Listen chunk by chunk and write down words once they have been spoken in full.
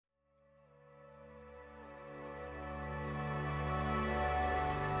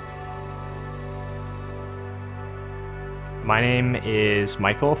My name is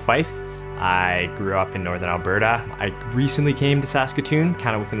Michael Fyfe. I grew up in Northern Alberta. I recently came to Saskatoon,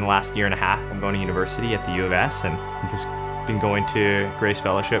 kind of within the last year and a half. I'm going to university at the U of S, and I've just been going to Grace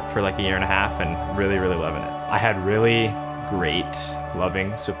Fellowship for like a year and a half and really, really loving it. I had really great,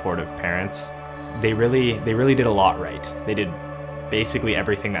 loving, supportive parents. They really did a lot right. They did basically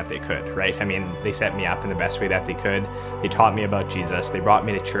everything that they could, right? I mean, they set me up in the best way that they could. They taught me about Jesus. They brought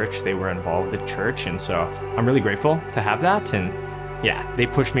me to church. They were involved in church. And so I'm really grateful to have that. And yeah, they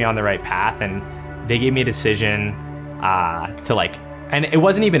pushed me on the right path, and they gave me a decision and it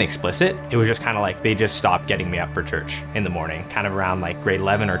wasn't even explicit. It was just kind of like, they just stopped getting me up for church in the morning, kind of around like grade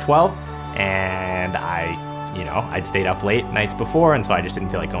 11 or 12. And I'd stayed up late nights before. And so I just didn't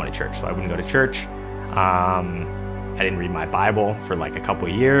feel like going to church. So I wouldn't go to church. I didn't read my Bible for like a couple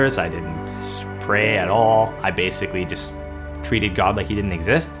of years. I didn't pray at all. I basically just treated God like he didn't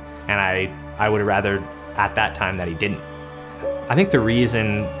exist. And I would have rather at that time that he didn't. I think the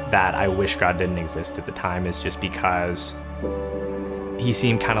reason that I wish God didn't exist at the time is just because he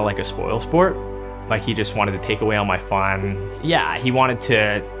seemed kind of like a spoil sport. Like he just wanted to take away all my fun. Yeah, he wanted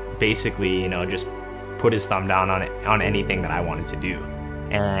to basically, just put his thumb down on anything that I wanted to do.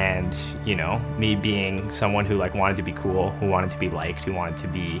 And, me being someone who wanted to be cool, who wanted to be liked, who wanted to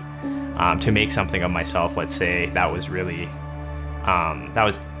be, to make something of myself, let's say, that was really,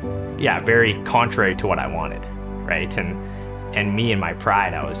 very contrary to what I wanted, right? And me and my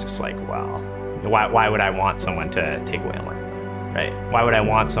pride, I was just like, well, why would I want someone to take away all my fun, right? Why would I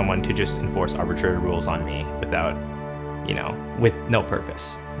want someone to just enforce arbitrary rules on me without, with no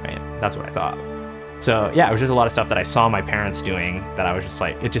purpose, right? That's what I thought. So yeah, it was just a lot of stuff that I saw my parents doing that I was just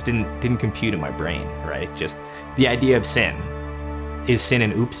like, it just didn't compute in my brain, right? Just the idea of sin. Is sin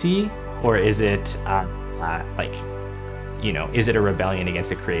an oopsie, or is it is it a rebellion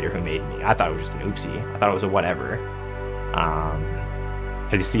against the creator who made me? I thought it was just an oopsie. I thought it was a whatever. I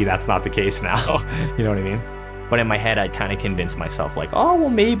just see that's not the case now. You know what I mean? But in my head, I'd kind of convince myself like, oh,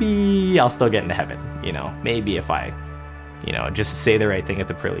 well, maybe I'll still get into heaven. Maybe if I just say the right thing at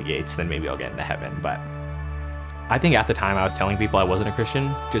the pearly gates, then maybe I'll get into heaven. But I think at the time I was telling people I wasn't a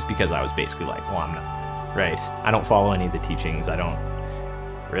Christian just because I was basically like, well, I'm not, right? I don't follow any of the teachings. I don't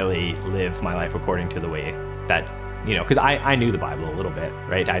really live my life according to the way that, because I knew the Bible a little bit,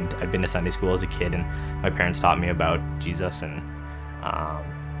 right? I'd been to Sunday school as a kid, and my parents taught me about Jesus. And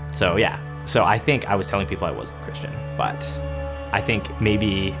so I think I was telling people I wasn't a Christian, but I think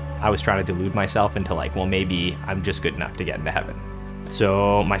maybe I was trying to delude myself into like, well, maybe I'm just good enough to get into heaven.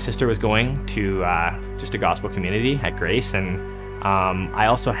 So my sister was going to just a gospel community at Grace, and I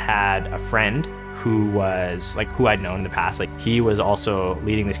also had a friend who was who I'd known in the past. Like he was also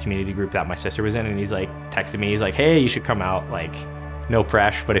leading this community group that my sister was in, and he's like texted me. He's like, hey, you should come out. Like no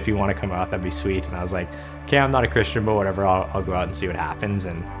pressure, but if you want to come out, that'd be sweet. And I was like, okay, I'm not a Christian, but whatever. I'll go out and see what happens.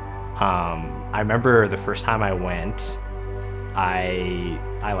 And I remember the first time I went, I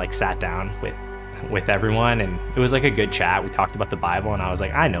sat down with everyone, and it was like a good chat. We talked about the Bible, and I was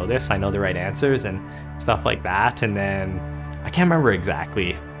like, I know this, I know the right answers and stuff like that. And then I can't remember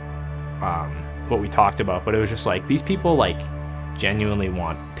exactly what we talked about, but it was just like, these people genuinely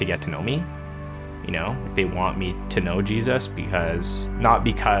want to get to know me. They want me to know Jesus, not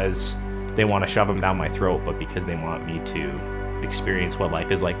because they want to shove him down my throat, but because they want me to experience what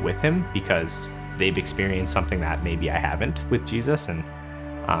life is like with him, because they've experienced something that maybe I haven't with Jesus. And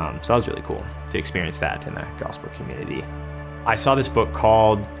so that was really cool to experience that in a gospel community. I saw this book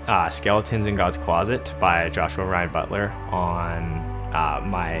called Skeletons in God's Closet by Joshua Ryan Butler on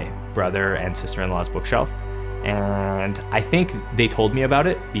my brother and sister-in-law's bookshelf. And I think they told me about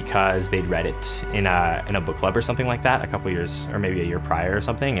it because they'd read it in a book club or something like that a couple years, or maybe a year prior or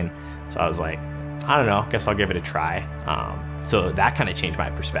something. And so I was like, I don't know, guess I'll give it a try. So that kind of changed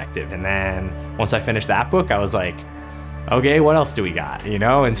my perspective. And then once I finished that book, I was like, okay, what else do we got?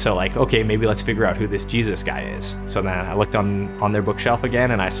 And so okay, maybe let's figure out who this Jesus guy is. So then I looked on their bookshelf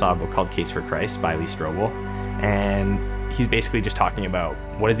again, and I saw a book called Case for Christ by Lee Strobel. And he's basically just talking about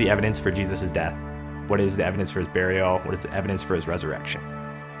what is the evidence for Jesus' death? What is the evidence for his burial? What is the evidence for his resurrection?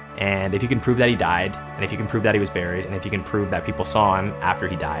 And if you can prove that he died, and if you can prove that he was buried, and if you can prove that people saw him after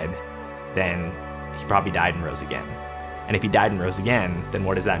he died, then he probably died and rose again. And if he died and rose again, then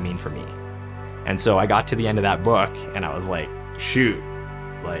what does that mean for me? And so I got to the end of that book, and I was like, shoot,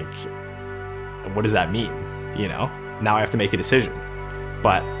 what does that mean? Now I have to make a decision.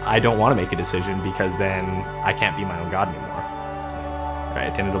 But I don't want to make a decision, because then I can't be my own God anymore,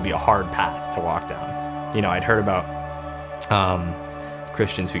 right? And it'll be a hard path to walk down. I'd heard about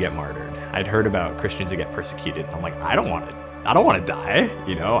Christians who get martyred. I'd heard about Christians who get persecuted. I'm like, I don't want to die,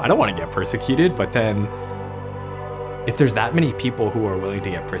 I don't want to get persecuted. But then if there's that many people who are willing to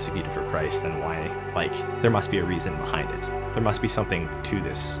get persecuted for Christ, then why, like, there must be a reason behind it. There must be something to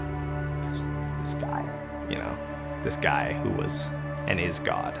this guy, you know, this guy who was and is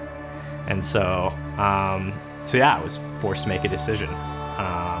God. And so yeah, I was forced to make a decision.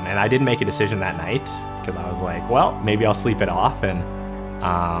 And I didn't make a decision that night because I was like, well, maybe I'll sleep it off.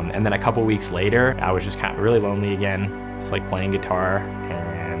 And then a couple weeks later, I was just kind of really lonely again, just like playing guitar.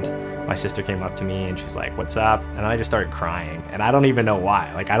 And my sister came up to me and she's like, what's up? And I just started crying. And I don't even know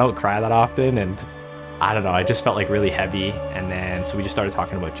why. Like, I don't cry that often. And I don't know, I just felt like really heavy. And then, so we just started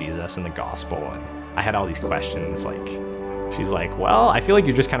talking about Jesus and the gospel. And I had all these questions. Like, she's like, well, I feel like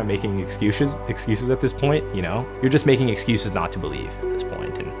you're just kind of making excuses at this point, you know? You're just making excuses not to believe at this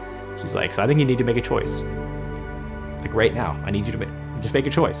point. And she's like, so I think you need to make a choice. Like, right now, I need you to just make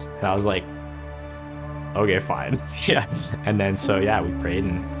a choice. And I was like, okay, fine. Yeah. And then, so yeah, we prayed,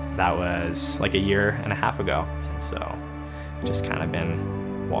 and that was like a year and a half ago. And so just kind of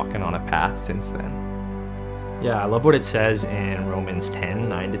been walking on a path since then. Yeah, I love what it says in Romans 10,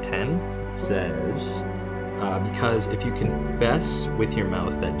 9-10. It says, because if you confess with your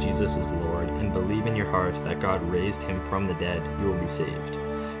mouth that Jesus is Lord and believe in your heart that God raised him from the dead, you will be saved.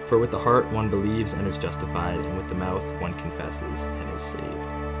 For with the heart one believes and is justified, and with the mouth one confesses and is saved.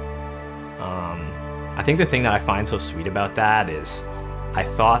 I think the thing that I find so sweet about that is I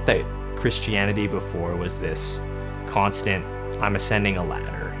thought that Christianity before was this constant, I'm ascending a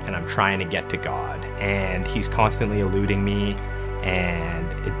ladder and I'm trying to get to God, and he's constantly eluding me,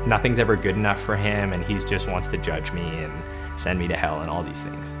 and nothing's ever good enough for him, and he just wants to judge me and send me to hell and all these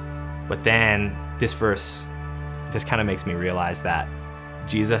things. But then this verse just kind of makes me realize that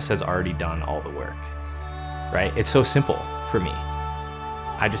Jesus has already done all the work, right? It's so simple for me.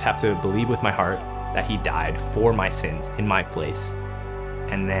 I just have to believe with my heart that he died for my sins in my place,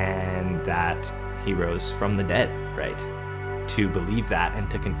 and then that he rose from the dead, right? To believe that and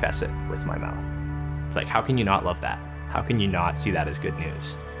to confess it with my mouth. It's like, how can you not love that? How can you not see that as good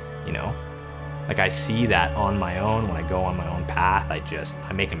news? You know, like, I see that on my own. When I go on my own path,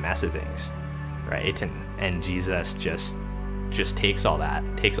 I make a mess of things, right? And Jesus just takes all that,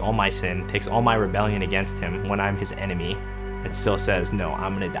 takes all my sin, takes all my rebellion against him when I'm his enemy, and still says, no,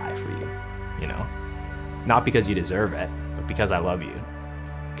 I'm gonna die for you, you know? Not because you deserve it, but because I love you.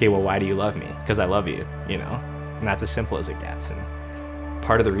 Okay, well, why do you love me? Because I love you, you know? And that's as simple as it gets. And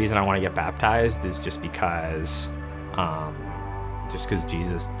part of the reason I want to get baptized is just because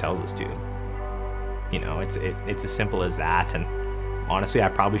Jesus tells us to. You know, it's as simple as that. And honestly, I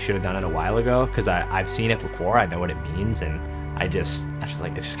probably should have done it a while ago, because I've seen it before. I know what it means, and I just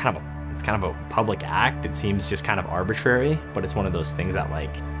like, it's kind of a public act. It seems just kind of arbitrary, but it's one of those things that,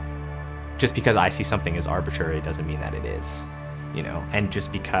 like, just because I see something as arbitrary doesn't mean that it is, you know. And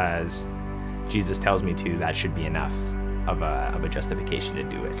just because Jesus tells me to, that should be enough of a justification to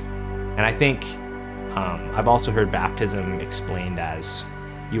do it. And I think I've also heard baptism explained as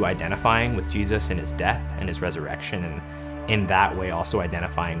you identifying with Jesus in his death and his resurrection, and in that way also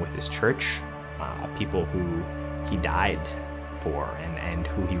identifying with his church, people who he died for and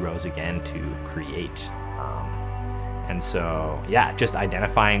who he rose again to create. And so, yeah, just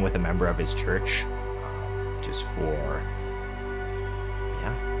identifying with a member of his church, just for,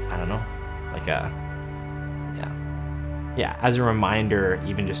 I don't know, like as a reminder,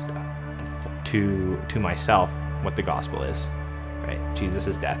 even just to myself, what the gospel is, right?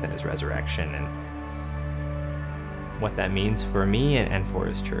 Jesus' death and his resurrection, and what that means for me and for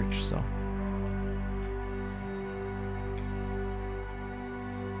his church. So,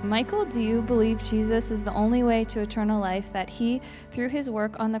 Michael, do you believe Jesus is the only way to eternal life, that he, through his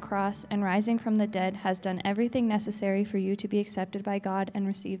work on the cross and rising from the dead, has done everything necessary for you to be accepted by God and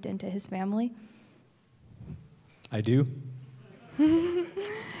received into his family? I do.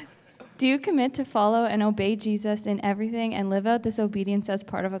 Do you commit to follow and obey Jesus in everything and live out this obedience as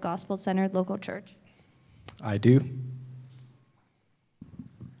part of a gospel-centered local church? I do.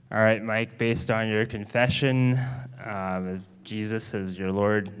 All right, Mike, based on your confession of Jesus as your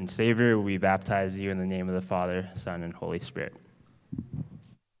Lord and Savior, we baptize you in the name of the Father, Son, and Holy Spirit.